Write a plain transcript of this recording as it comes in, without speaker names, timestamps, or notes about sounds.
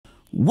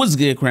What's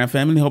good, crime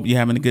family? Hope you're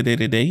having a good day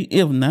today.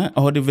 If not,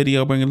 I hope the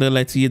video bring a little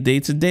light to your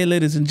day. Today,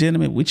 ladies and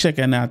gentlemen, we're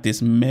checking out this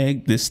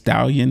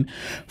Stallion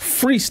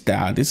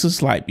freestyle. This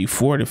is like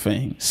before the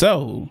fame.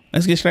 So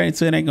let's get straight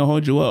into it. I ain't gonna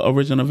hold you up.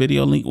 Original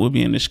video link will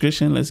be in the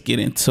description. Let's get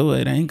into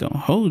it. I ain't gonna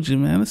hold you,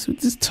 man. Let's see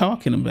what this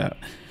talking about.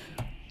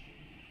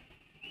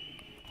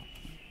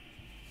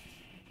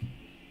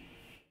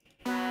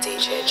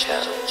 DJ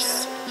Jones.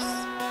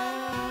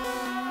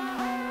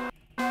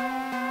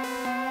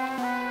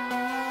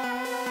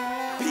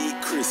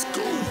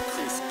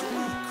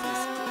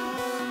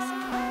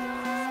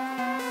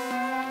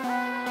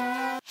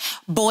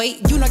 Boy,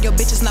 you know your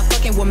bitch is not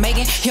fucking with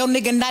Megan. Your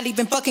nigga not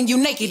even fucking you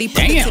naked. He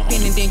put the tip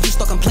in and then you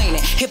start complaining.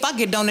 If I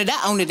get on it,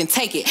 I own it and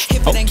take it.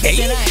 If it ain't good,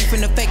 then I ain't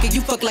finna fake it. You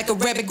fuck like a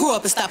rabbit, grew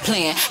up and stop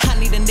playing. I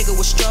need a nigga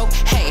with stroke.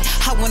 Hey,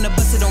 I wanna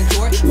bust it on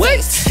your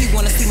face. He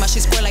wanna see my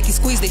shit square like he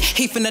squeezed it.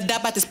 He finna die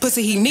about this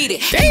pussy, he need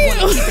it. He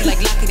wanna keep it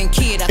like Lock It and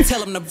Kid. I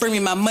tell him to bring me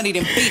my money,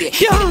 then beat it.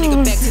 Get a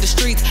nigga back to the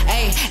streets.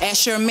 Ayy,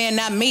 ask your man,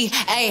 not me.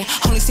 Ayy,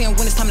 only see him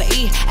when it's time to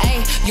eat.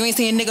 Ayy, you ain't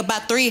seen a nigga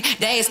about 3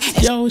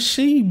 days. Yo,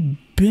 she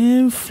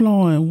been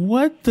flowing.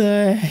 What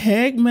the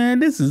heck, man?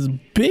 This is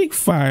big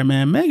fire,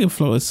 man. Megan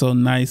Flow is so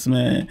nice,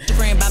 man. Your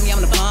friend by me,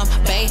 I'm the bomb,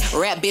 babe.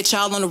 Rap bitch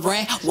all on the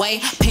runway.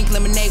 Pink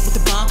lemonade with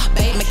the bomb,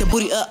 babe. Make the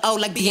booty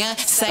like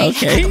Beyonce.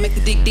 Okay. I can make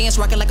the dick dance,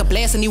 rockin' like a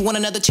blast, and you want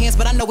another chance,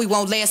 but I know we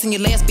won't last. And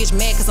your last bitch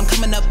mad, cause I'm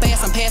coming up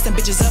fast. I'm passing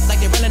bitches up like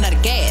they're running out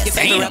of gas. Your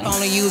favorite rapper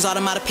only use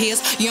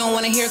automatopoeias. You don't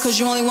wanna hear it cause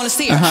you only wanna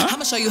see her.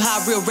 I'ma show you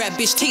how a real rap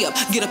bitch tee up.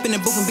 Get up in the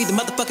booth and beat the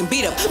motherfucking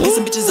beat up. Beat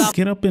some bitches off.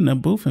 Get up in the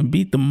booth and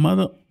beat the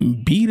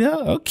beat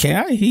up? Okay,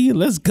 I hear you.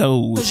 Let's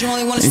go. Cause you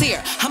only wanna see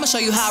her. I'ma show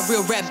you how a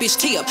real rap bitch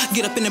tee up.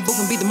 Get up in the booth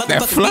and beat the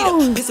motherfucking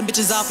beat up. Piss some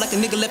bitches off like a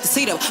nigga left the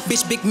seat up.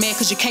 Bitch big man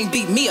cause you can't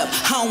beat me up.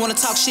 I don't wanna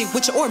talk shit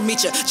with you or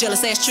meet you.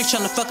 Jealous ass trick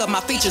trying to fuck up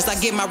my features. I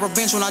get my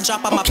revenge when I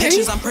drop out my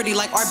pictures. I'm pretty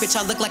like art, bitch.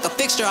 I look like a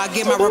fixture. I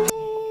get my revenge.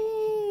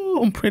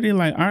 I'm pretty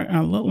like art.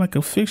 I look like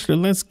a fixture.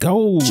 Let's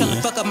go.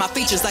 Tryna fuck up my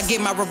features. I get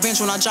my revenge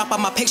when I drop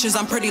out my pictures.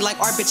 I'm pretty like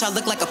art, bitch. I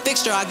look like a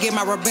fixture. I get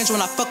my revenge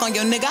when I fuck on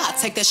your nigga. I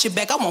take that shit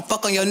back. I won't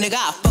fuck on your nigga.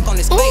 I fuck on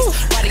his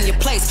face. Right in your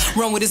place.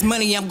 Run with his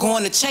money. I'm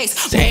going to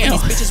chase. Damn.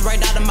 These bitches right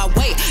out of my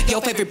way.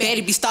 Your favorite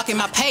baddie be stalking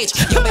my page.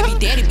 Your baby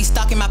daddy be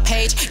stalking my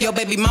page. Your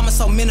baby mama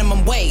so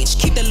minimum wage.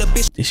 Keep that little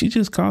bitch. Did she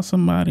just call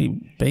somebody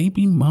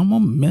baby mama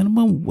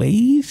minimum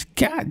wage?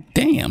 God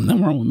damn.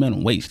 Nothing wrong with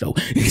minimum wage though.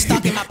 Be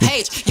stalking my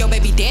page. Your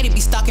baby daddy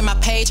be stalking my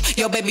page.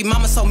 Your baby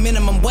mama so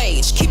minimum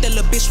wage. Keep that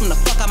little bitch from the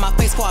fuck out my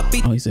face before I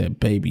beat. Oh, he said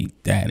baby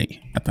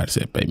daddy. I thought he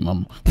said baby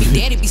mama.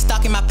 Daddy be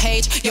stalking my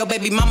page. Your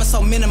baby mama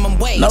so minimum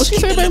wage. No, she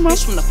said baby mama.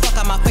 Bitch from the fuck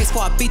out my face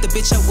before I beat the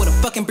bitch up with a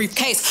fucking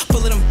briefcase. Full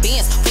of them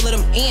bins, full of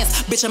them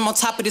ends. Bitch, I'm on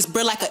top of this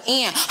bread like an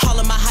ant. All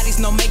of my hotties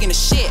know Megan the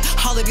shit.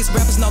 All of these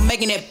rappers know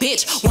Megan that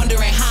bitch.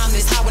 Wondering how I'm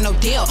this high with no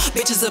deal.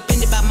 Bitches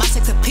offended by my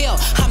sex appeal.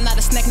 I'm not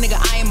a snack, nigga.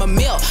 I am a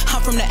meal.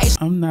 I'm from the H.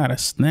 I'm not a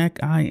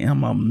snack. I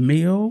am a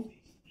meal.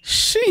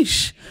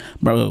 Sheesh,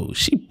 bro,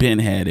 she been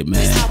had it,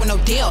 man. With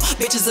no deal.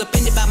 Bitches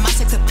offended by my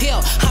sex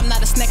appeal. I'm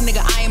not a snack,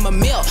 nigga. I am a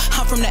meal.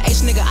 I'm from the H,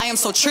 nigga. I am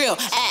so trill.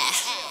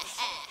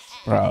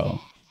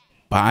 Bro,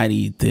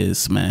 body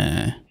this,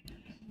 man.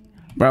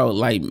 Bro,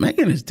 like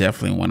Megan is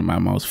definitely one of my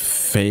most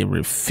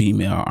favorite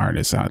female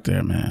artists out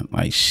there, man.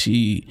 Like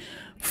she,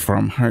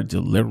 from her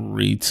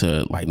delivery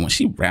to like when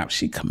she raps,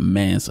 she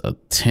commands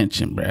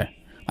attention, bro.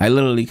 Like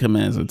literally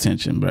commands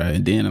attention, bro.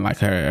 And then like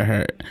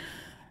her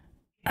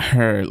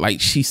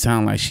like she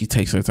sounds like she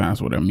takes her time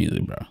with her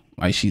music, bro.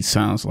 Like she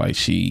sounds like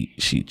she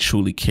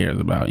truly cares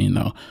about, you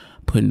know,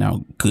 putting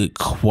out good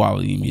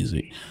quality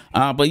music.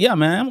 But yeah,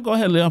 man, I'm gonna go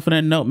ahead and lay off on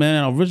that note,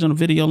 man. Original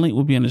video link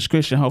will be in the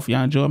description. Hopefully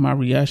y'all enjoyed my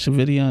reaction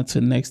video.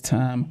 Until next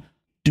time,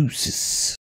 deuces.